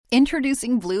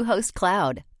Introducing Bluehost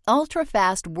Cloud,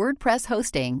 ultra-fast WordPress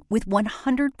hosting with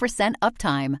 100%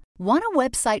 uptime. Want a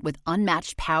website with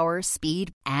unmatched power,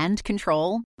 speed, and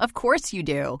control? Of course you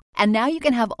do. And now you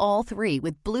can have all three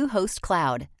with Bluehost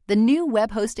Cloud, the new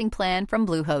web hosting plan from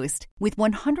Bluehost. With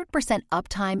 100%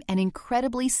 uptime and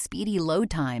incredibly speedy load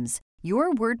times,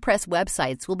 your WordPress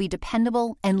websites will be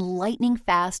dependable and lightning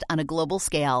fast on a global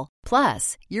scale.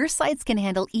 Plus, your sites can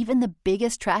handle even the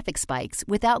biggest traffic spikes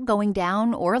without going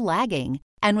down or lagging.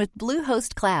 And with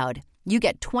Bluehost Cloud, you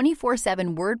get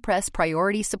 24/7 WordPress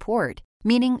priority support,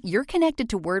 meaning you're connected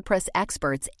to WordPress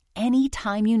experts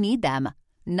anytime you need them.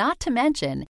 Not to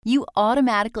mention, you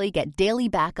automatically get daily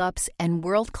backups and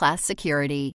world-class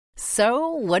security. So,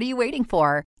 what are you waiting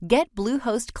for? Get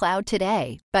Bluehost Cloud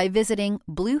today by visiting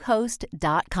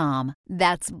Bluehost.com.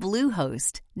 That's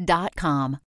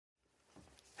Bluehost.com.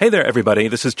 Hey there, everybody.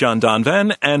 This is John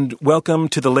Donvan, and welcome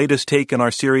to the latest take in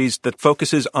our series that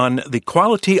focuses on the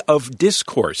quality of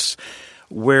discourse,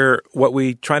 where what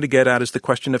we try to get at is the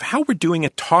question of how we're doing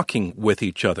at talking with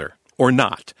each other, or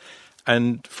not.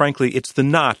 And frankly, it's the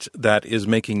not that is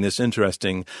making this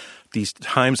interesting, these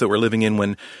times that we're living in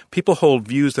when people hold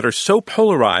views that are so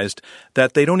polarized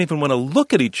that they don't even want to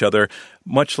look at each other,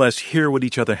 much less hear what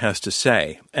each other has to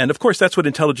say. And of course, that's what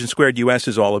Intelligence Squared US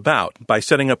is all about. By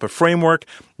setting up a framework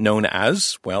known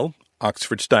as, well,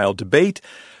 Oxford-style debate,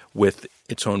 with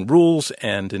its own rules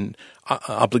and an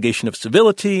obligation of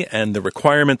civility and the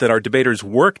requirement that our debaters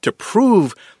work to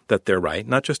prove that they're right,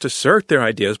 not just assert their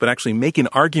ideas, but actually make an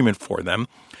argument for them,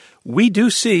 we do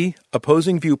see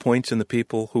opposing viewpoints in the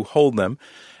people who hold them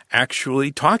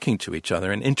actually talking to each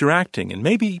other and interacting and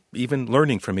maybe even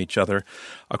learning from each other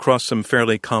across some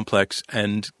fairly complex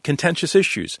and contentious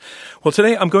issues. Well,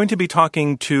 today I'm going to be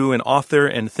talking to an author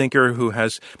and thinker who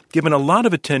has given a lot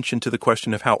of attention to the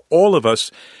question of how all of us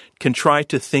can try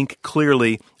to think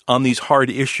clearly on these hard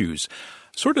issues,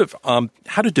 sort of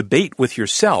how to debate with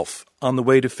yourself on the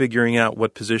way to figuring out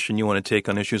what position you want to take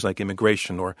on issues like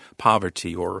immigration or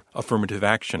poverty or affirmative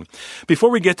action.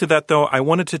 Before we get to that, though, I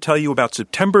wanted to tell you about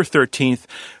September 13th.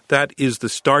 That is the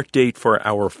start date for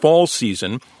our fall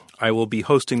season. I will be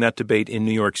hosting that debate in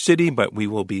New York City, but we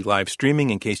will be live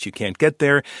streaming in case you can't get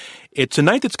there. It's a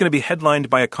night that's going to be headlined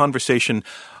by a conversation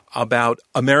about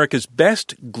America's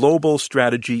best global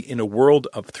strategy in a world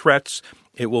of threats.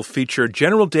 It will feature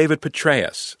General David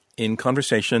Petraeus in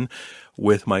conversation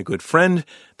with my good friend,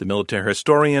 the military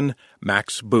historian,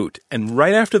 Max Boot. And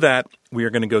right after that, we are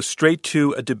going to go straight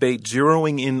to a debate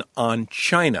zeroing in on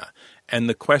China and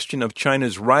the question of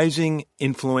China's rising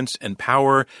influence and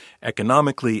power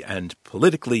economically and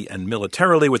politically and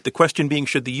militarily, with the question being,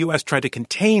 should the U.S. try to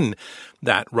contain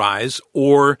that rise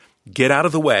or get out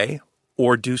of the way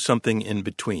or do something in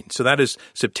between? So that is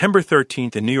September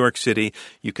 13th in New York City.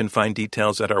 You can find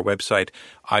details at our website,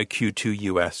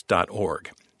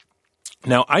 iq2us.org.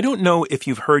 Now, I don't know if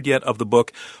you've heard yet of the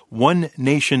book One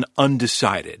Nation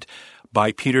Undecided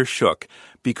by Peter Schuck,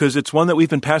 because it's one that we've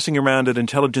been passing around at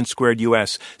Intelligence Squared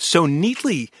US. So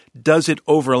neatly does it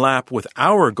overlap with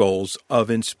our goals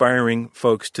of inspiring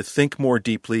folks to think more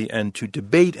deeply and to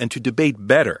debate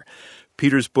better.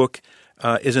 Peter's book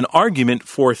is an argument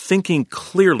for thinking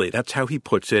clearly. That's how he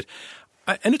puts it.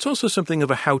 And it's also something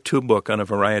of a how-to book on a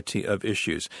variety of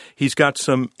issues. He's got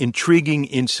some intriguing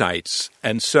insights,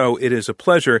 and so it is a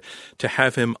pleasure to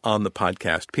have him on the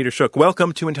podcast. Peter Schuck,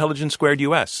 welcome to Intelligence Squared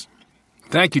US.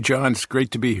 Thank you, John. It's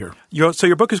great to be here. So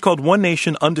your book is called One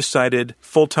Nation Undecided.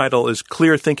 Full title is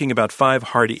Clear Thinking About 5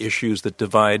 Hardy Issues That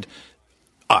Divide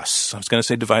Us. I was going to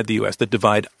say divide the U.S., that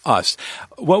divide us.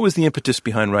 What was the impetus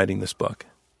behind writing this book?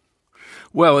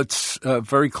 Well, it's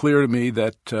very clear to me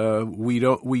that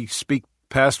we speak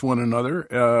past one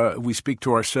another. We speak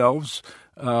to ourselves,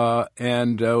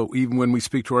 and even when we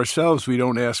speak to ourselves, we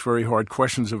don't ask very hard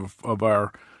questions of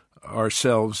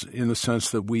ourselves, in the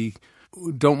sense that we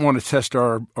don't want to test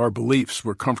our beliefs.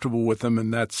 We're comfortable with them,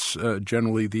 and that's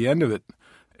generally the end of it.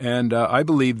 And I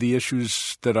believe the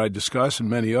issues that I discuss, and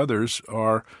many others,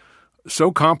 are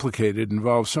so complicated,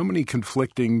 involve so many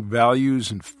conflicting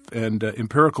values and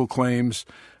empirical claims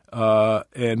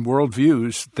and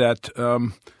worldviews that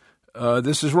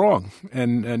this is wrong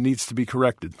and needs to be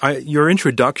corrected. Your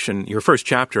introduction, your first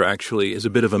chapter actually, is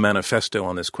a bit of a manifesto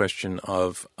on this question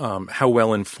of how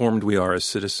well informed we are as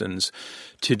citizens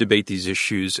to debate these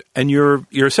issues. And your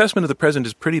assessment of the present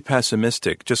is pretty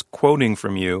pessimistic. Just quoting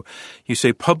from you, you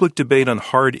say public debate on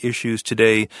hard issues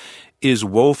today is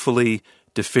woefully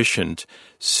deficient.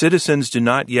 Citizens do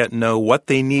not yet know what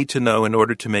they need to know in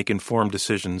order to make informed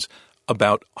decisions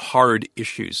about hard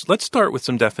issues. Let's start with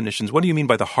some definitions. What do you mean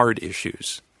by the hard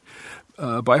issues?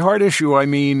 By hard issue, I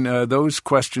mean those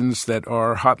questions that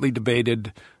are hotly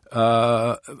debated,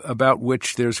 about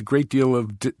which there's a great deal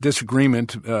of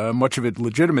disagreement, much of it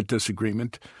legitimate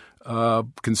disagreement,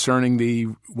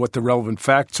 concerning what the relevant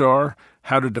facts are,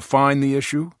 how to define the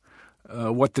issue,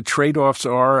 what the trade-offs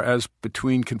are as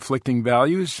between conflicting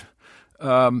values,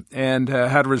 and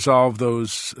how to resolve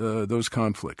those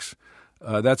conflicts.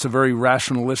 That's a very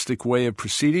rationalistic way of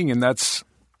proceeding, and that's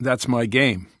my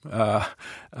game.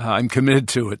 I'm committed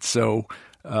to it, so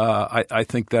I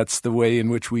think that's the way in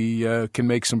which we can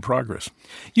make some progress.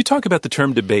 You talk about the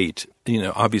term debate.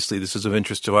 Obviously this is of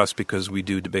interest to us because we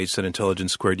do debates at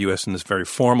Intelligence Squared US in this very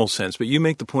formal sense. But you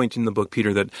make the point in the book,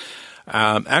 Peter, that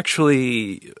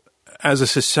actually as a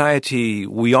society,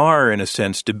 we are, in a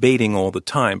sense, debating all the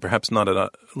time, perhaps not at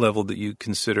a level that you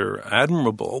consider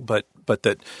admirable, but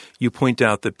that you point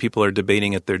out that people are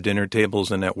debating at their dinner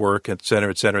tables and at work, et cetera,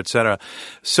 et cetera, et cetera.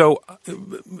 So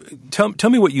tell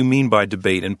me what you mean by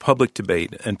debate and public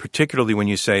debate, and particularly when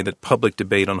you say that public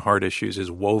debate on hard issues is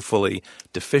woefully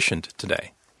deficient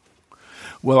today.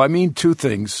 Well, I mean two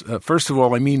things. First of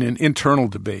all, I mean an internal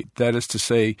debate. That is to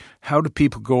say, how do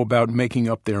people go about making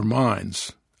up their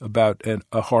minds about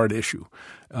a hard issue?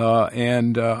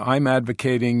 And I'm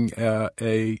advocating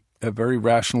a very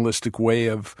rationalistic way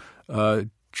of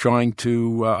trying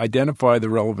to identify the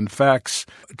relevant facts,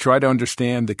 try to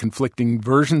understand the conflicting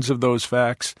versions of those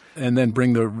facts, and then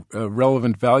bring the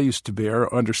relevant values to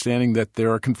bear, understanding that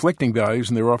there are conflicting values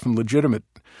and there are often legitimate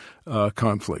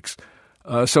conflicts.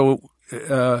 So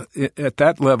at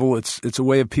that level, it's a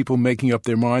way of people making up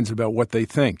their minds about what they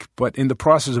think. But in the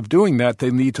process of doing that,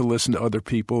 they need to listen to other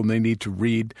people and they need to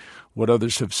read what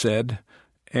others have said.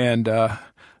 And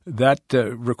that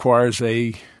requires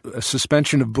a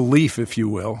suspension of belief, if you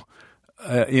will,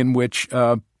 in which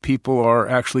people are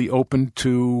actually open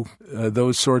to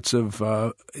those sorts of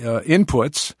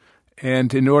inputs.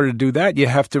 And in order to do that, you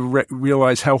have to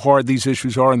realize how hard these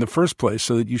issues are in the first place,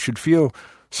 so that you should feel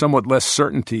somewhat less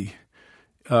certainty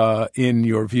in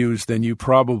your views than you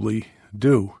probably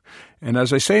do. And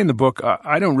as I say in the book,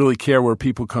 I don't really care where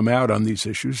people come out on these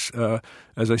issues.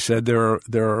 As I said, there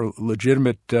are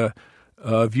legitimate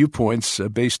viewpoints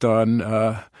based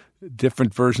on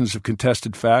different versions of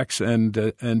contested facts and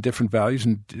different values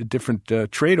and different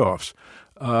trade-offs.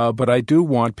 But I do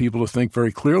want people to think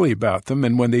very clearly about them.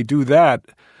 And when they do that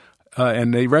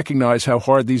and they recognize how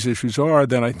hard these issues are,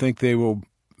 then I think they will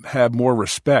have more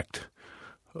respect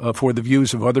for the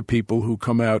views of other people who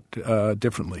come out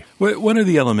differently. What are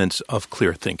the elements of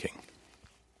clear thinking?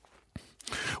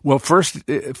 Well, first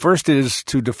is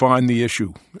to define the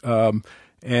issue.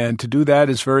 And to do that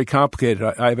is very complicated.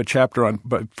 I have a chapter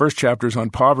first chapter is on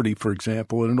poverty, for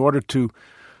example. And in order to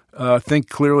think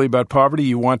clearly about poverty,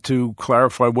 you want to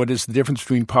clarify what is the difference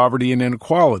between poverty and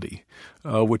inequality,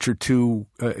 which are two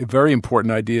very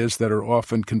important ideas that are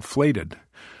often conflated.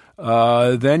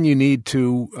 Then you need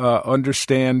to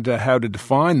understand how to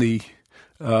define the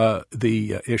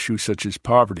issue, such as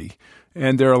poverty.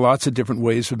 And there are lots of different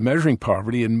ways of measuring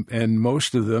poverty, and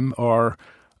most of them are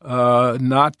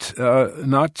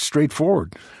not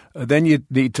straightforward. Then you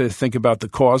need to think about the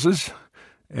causes,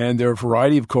 and there are a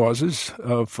variety of causes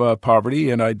of poverty,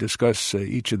 and I discuss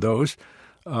each of those.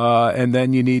 And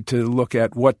then you need to look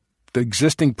at what the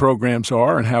existing programs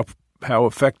are and how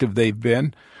effective they've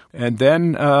been, and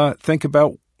then think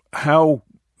about how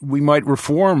we might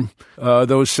reform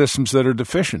those systems that are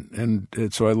deficient. And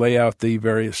so I lay out the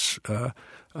various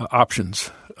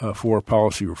options for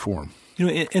policy reform.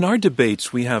 In our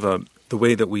debates, we have the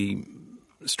way that we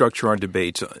structure our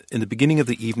debates. In the beginning of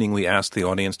the evening, we ask the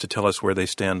audience to tell us where they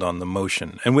stand on the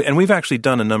motion. And we've actually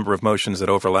done a number of motions that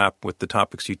overlap with the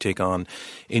topics you take on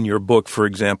in your book. For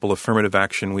example, affirmative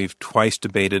action. We've twice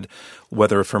debated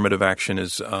whether affirmative action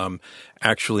is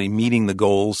actually meeting the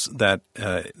goals that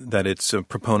its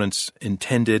proponents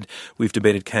intended. We've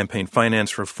debated campaign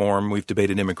finance reform. We've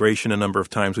debated immigration a number of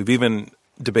times. We've even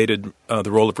debated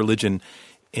the role of religion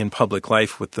in public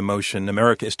life with the motion,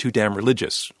 America is too damn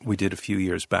religious, we did a few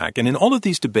years back. And in all of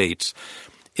these debates,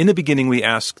 in the beginning, we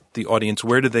ask the audience,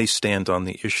 where do they stand on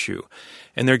the issue?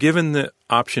 And they're given the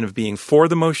option of being for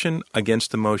the motion,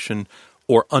 against the motion,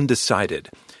 or undecided.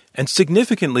 And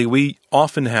significantly, we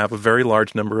often have a very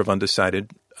large number of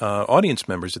undecided audience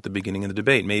members at the beginning of the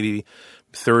debate, maybe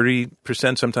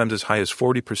 30%, sometimes as high as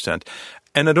 40%.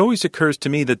 And it always occurs to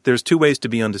me that there's two ways to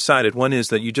be undecided. One is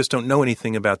that you just don't know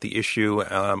anything about the issue,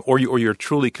 or you're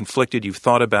truly conflicted, you've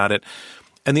thought about it.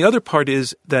 And the other part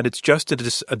is that it's just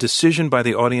a decision by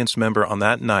the audience member on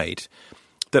that night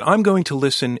that I'm going to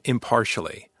listen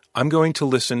impartially. I'm going to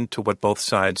listen to what both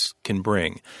sides can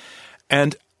bring.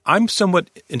 And I'm somewhat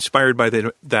inspired by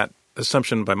that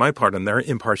assumption by my part on their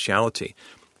impartiality.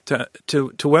 To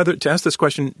ask this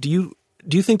question, do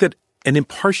you think that an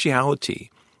impartiality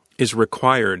is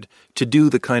required to do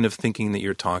the kind of thinking that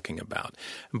you're talking about?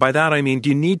 And by that I mean, do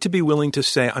you need to be willing to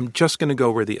say, I'm just going to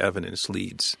go where the evidence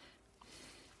leads?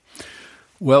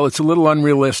 Well, it's a little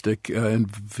unrealistic in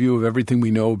view of everything we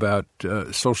know about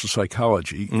social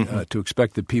psychology to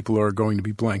expect that people are going to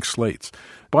be blank slates.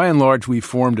 By and large, we've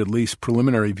formed at least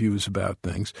preliminary views about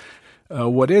things.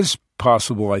 What is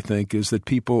possible, I think, is that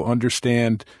people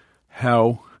understand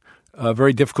how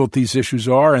very difficult these issues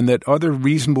are and that other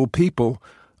reasonable people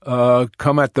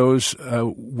come at those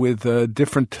with a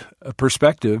different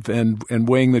perspective and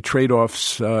weighing the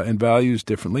trade-offs and values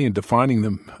differently and defining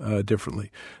them differently.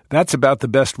 That's about the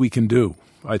best we can do,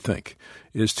 I think,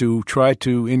 is to try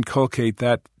to inculcate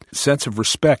that sense of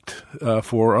respect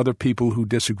for other people who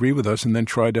disagree with us and then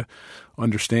try to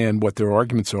understand what their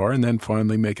arguments are and then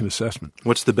finally make an assessment.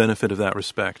 What's the benefit of that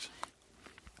respect?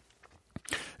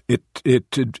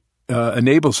 It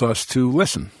enables us to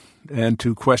listen and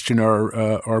to question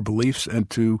our beliefs and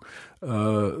to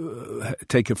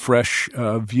take a fresh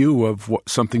view of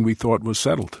something we thought was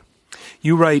settled.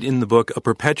 You write in the book, a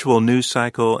perpetual news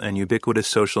cycle and ubiquitous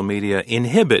social media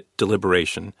inhibit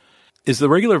deliberation. Is the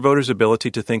regular voter's ability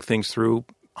to think things through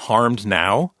harmed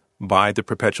now by the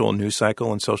perpetual news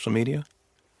cycle and social media?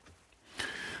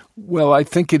 Well, I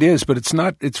think it is, but it's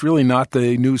not. It's really not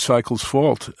the news cycle's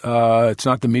fault. It's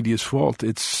not the media's fault.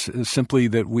 It's simply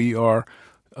that we are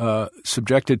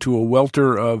subjected to a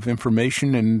welter of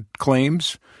information and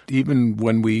claims, even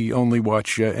when we only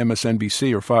watch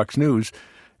MSNBC or Fox News.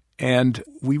 And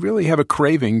we really have a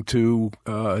craving to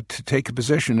take a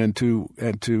position and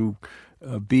to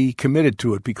be committed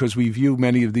to it because we view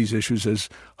many of these issues as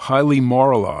highly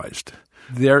moralized.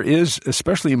 There is,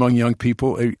 especially among young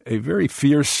people, a very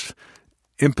fierce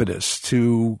impetus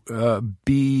to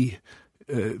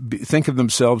think of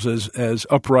themselves as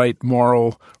upright,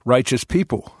 moral, righteous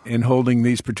people in holding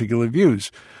these particular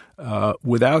views,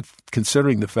 without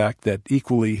considering the fact that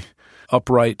equally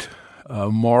upright,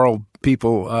 moral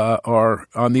people are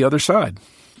on the other side.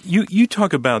 You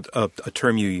talk about a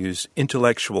term you use,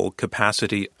 intellectual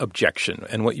capacity objection,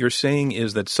 and what you're saying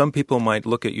is that some people might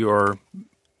look at your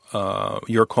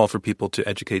call for people to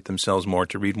educate themselves more,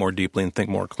 to read more deeply and think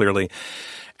more clearly,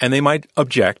 and they might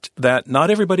object that not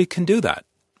everybody can do that.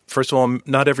 First of all,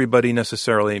 not everybody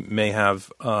necessarily may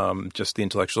have just the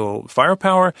intellectual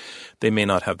firepower. They may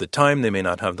not have the time. They may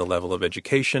not have the level of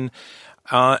education.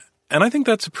 And I think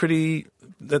that's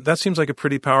that seems like a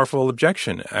pretty powerful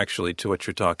objection, actually, to what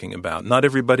you're talking about. Not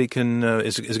everybody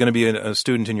is going to be a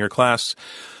student in your class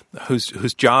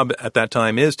whose job at that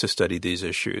time is to study these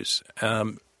issues.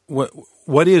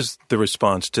 What is the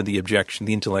response to the objection,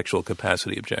 the intellectual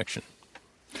capacity objection?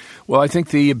 Well, I think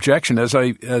the objection, as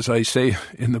I say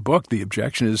in the book, the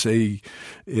objection is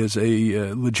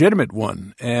a legitimate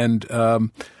one, and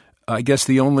I guess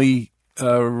the only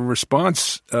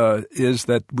response is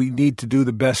that we need to do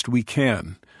the best we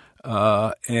can,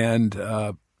 and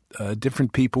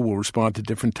different people will respond to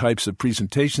different types of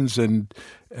presentations and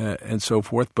so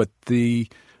forth. But the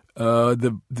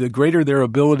greater their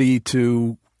ability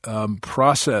to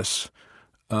process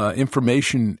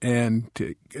information and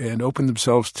open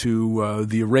themselves to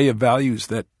the array of values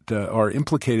that are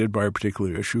implicated by a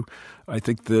particular issue, I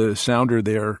think the sounder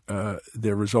their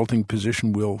resulting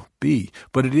position will be.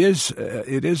 But it is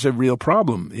a real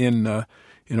problem in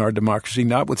our democracy,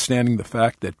 notwithstanding the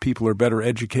fact that people are better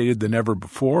educated than ever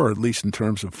before, or at least in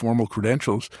terms of formal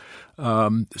credentials.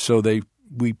 So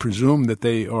we presume that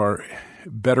they are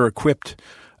better equipped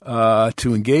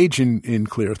to engage in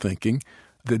clear thinking.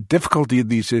 The difficulty of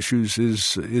these issues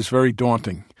is very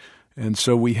daunting. And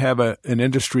so we have an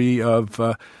industry of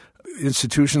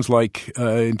institutions like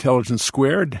Intelligence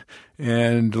Squared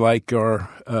and like our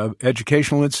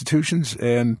educational institutions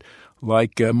and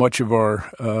like much of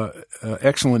our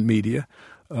excellent media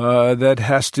that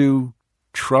has to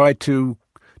try to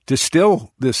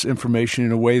distill this information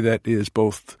in a way that is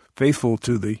both faithful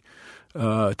to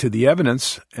the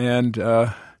evidence and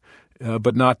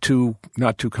but not too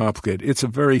complicated. It's a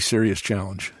very serious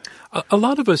challenge. A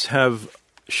lot of us have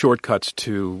shortcuts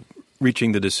to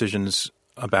reaching the decisions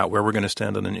about where we're going to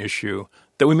stand on an issue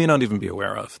that we may not even be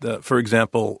aware of. For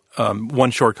example, one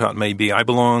shortcut may be, I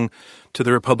belong to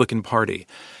the Republican Party,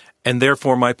 and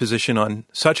therefore my position on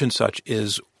such and such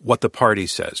is what the party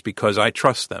says because I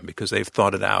trust them, because they've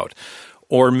thought it out.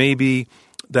 Or maybe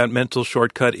that mental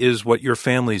shortcut is what your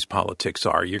family's politics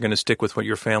are. You're going to stick with what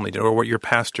your family did or what your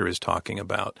pastor is talking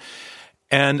about.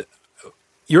 And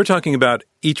you're talking about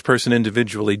each person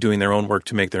individually doing their own work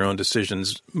to make their own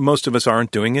decisions. Most of us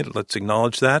aren't doing it. Let's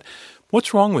acknowledge that.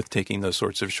 What's wrong with taking those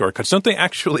sorts of shortcuts? Don't they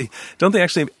actually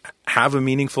have a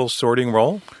meaningful sorting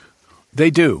role? They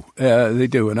do. They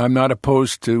do. And I'm not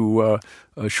opposed to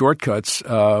shortcuts,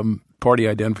 party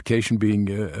identification being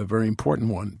a very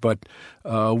important one. But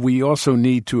we also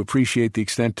need to appreciate the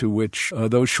extent to which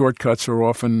those shortcuts are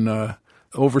often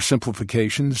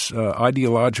oversimplifications,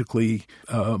 ideologically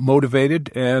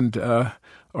motivated, and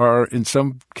are in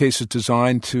some cases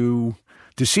designed to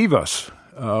deceive us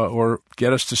or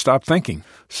get us to stop thinking.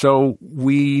 So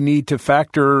we need to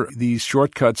factor these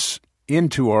shortcuts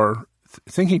into our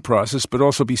thinking process, but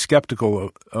also be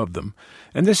skeptical of them.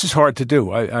 And this is hard to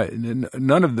do.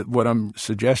 None of what I'm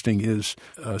suggesting is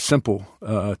simple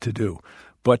to do.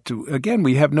 But again,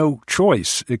 we have no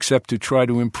choice except to try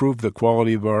to improve the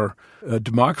quality of our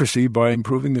democracy by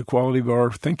improving the quality of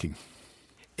our thinking.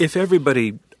 If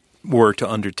everybody were to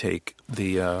undertake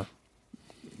your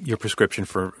prescription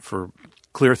for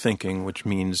clear thinking, which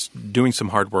means doing some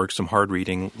hard work, some hard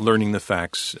reading, learning the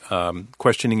facts,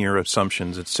 questioning your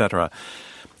assumptions, etc.,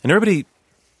 and everybody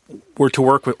were to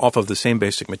work off of the same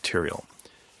basic material,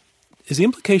 is the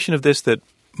implication of this that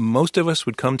most of us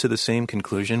would come to the same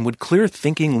conclusion? Would clear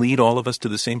thinking lead all of us to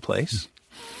the same place?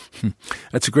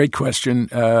 That's a great question,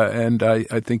 and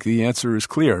I think the answer is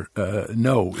clear.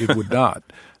 No, it would not.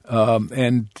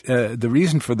 And the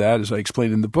reason for that, as I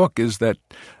explained in the book, is that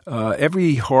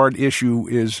every hard issue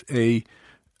is a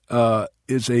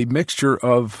mixture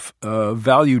of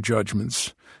value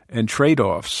judgments and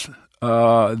trade-offs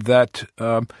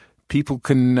that people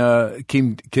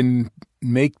can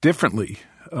make differently,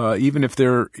 even if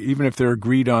they're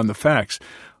agreed on the facts.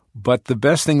 But the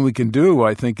best thing we can do,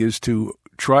 I think, is to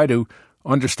try to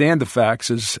understand the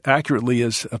facts as accurately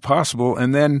as possible,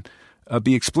 and then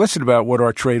be explicit about what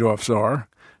our trade-offs are,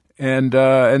 and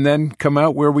then come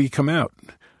out where we come out.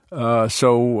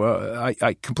 So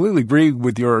I completely agree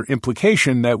with your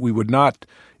implication that we would not,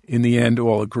 in the end,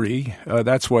 all agree.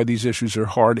 That's why these issues are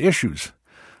hard issues,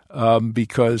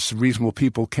 because reasonable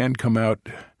people can come out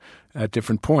at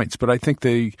different points. But I think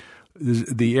the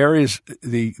areas,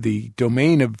 the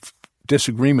domain of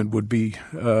disagreement would be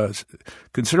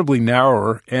considerably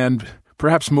narrower, and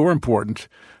perhaps more important,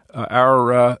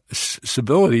 our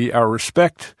civility, our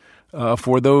respect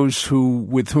for those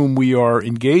with whom we are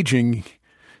engaging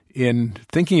in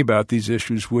thinking about these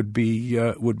issues would be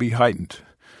heightened,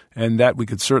 and that we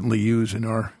could certainly use in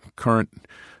our current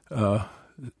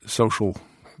social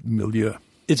milieu.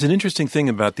 It's an interesting thing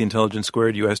about the Intelligence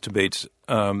Squared U.S. debates.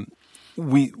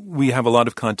 We have a lot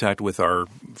of contact with our,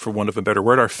 for want of a better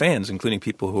word, our fans, including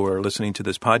people who are listening to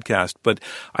this podcast. But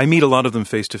I meet a lot of them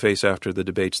face-to-face after the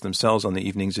debates themselves on the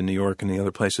evenings in New York and the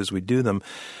other places we do them.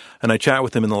 And I chat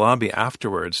with them in the lobby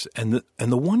afterwards. And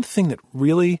the one thing that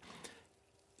really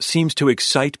seems to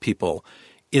excite people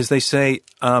is they say,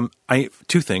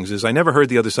 two things, is I never heard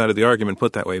the other side of the argument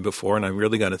put that way before, and I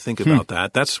really got to think about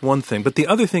that. That's one thing. But the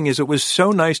other thing is it was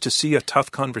so nice to see a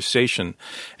tough conversation.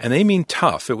 And they mean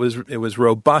tough. It was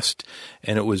robust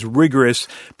and it was rigorous,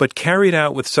 but carried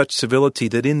out with such civility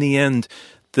that in the end,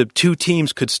 the two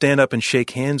teams could stand up and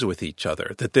shake hands with each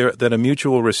other, that a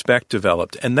mutual respect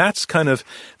developed. And that's one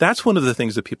of the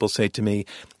things that people say to me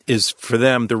is for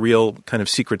them the real kind of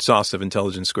secret sauce of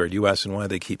Intelligence Squared US and why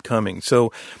they keep coming.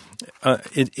 So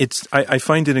I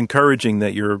find it encouraging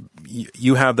that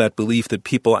you have that belief that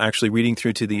people actually reading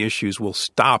through to the issues will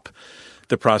stop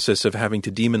the process of having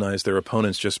to demonize their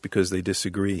opponents just because they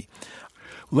disagree.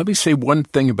 Let me say one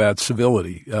thing about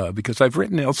civility, because I've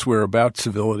written elsewhere about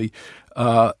civility,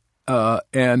 and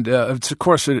it's of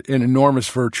course an enormous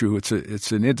virtue.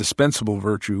 It's an indispensable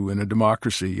virtue in a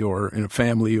democracy or in a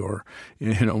family or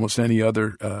in almost any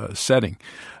other setting.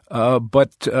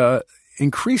 But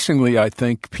increasingly, I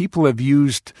think people have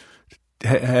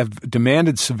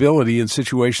demanded civility in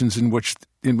situations in which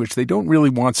they don't really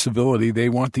want civility. They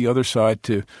want the other side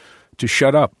to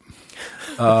shut up.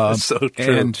 That's so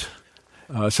true. And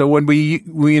so when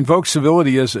we invoke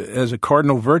civility as a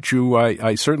cardinal virtue,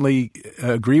 I certainly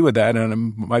agree with that,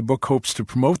 and my book hopes to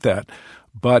promote that.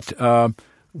 But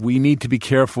we need to be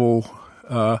careful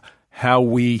what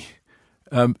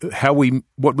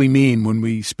we mean when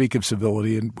we speak of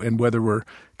civility, and whether we're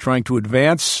trying to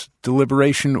advance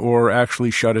deliberation or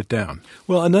actually shut it down.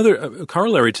 Well, another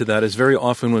corollary to that is very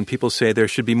often when people say there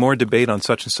should be more debate on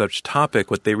such and such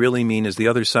topic, what they really mean is the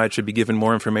other side should be given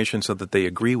more information so that they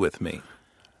agree with me.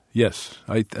 Yes,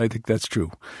 I think that's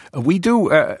true. We do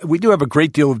have a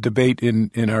great deal of debate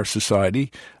in our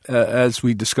society. As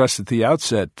we discussed at the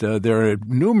outset, there are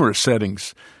numerous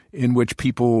settings in which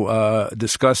people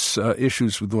discuss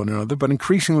issues with one another, but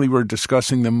increasingly we're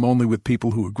discussing them only with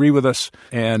people who agree with us,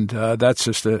 and that's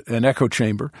just an echo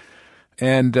chamber.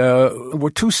 And we're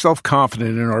too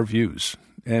self-confident in our views.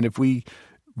 And if we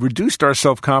reduced our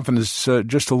self-confidence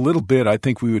just a little bit, I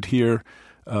think we would hear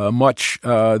much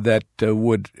that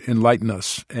would enlighten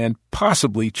us and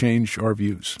possibly change our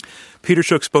views. Peter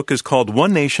Shook's book is called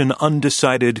One Nation,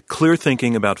 Undecided, Clear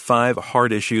Thinking About 5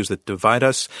 Hard Issues That Divide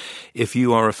Us. If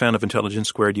you are a fan of Intelligence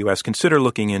Squared US, consider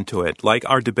looking into it. Like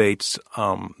our debates,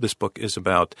 this book is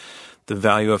about the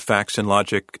value of facts and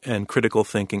logic and critical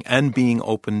thinking and being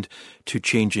open to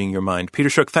changing your mind. Peter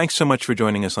Shook, thanks so much for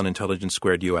joining us on Intelligence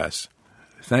Squared US.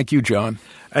 Thank you, John.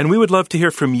 And we would love to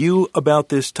hear from you about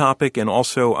this topic and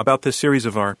also about this series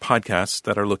of our podcasts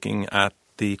that are looking at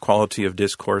the quality of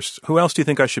discourse. Who else do you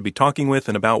think I should be talking with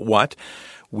and about what?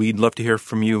 We'd love to hear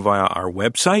from you via our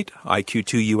website,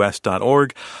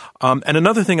 iq2us.org. And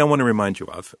another thing I want to remind you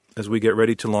of as we get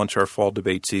ready to launch our fall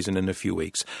debate season in a few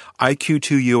weeks,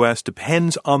 IQ2US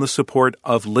depends on the support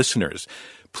of listeners.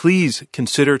 Please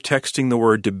consider texting the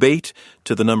word debate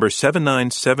to the number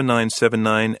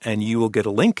 797979, and you will get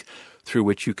a link through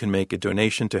which you can make a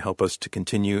donation to help us to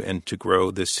continue and to grow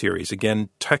this series. Again,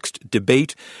 text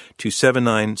debate to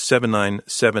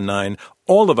 797979.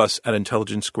 All of us at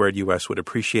Intelligence Squared US would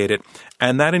appreciate it.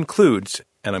 And that includes,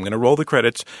 and I'm going to roll the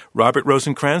credits, Robert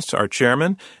Rosenkrantz, our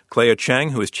chairman, Clea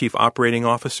Chang, who is chief operating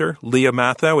officer, Leah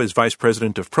Mathau is vice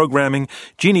president of programming,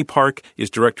 Jeannie Park is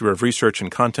director of research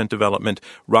and content development,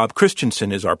 Rob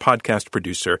Christensen is our podcast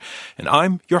producer, and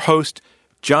I'm your host,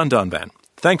 John Donvan.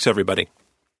 Thanks, everybody.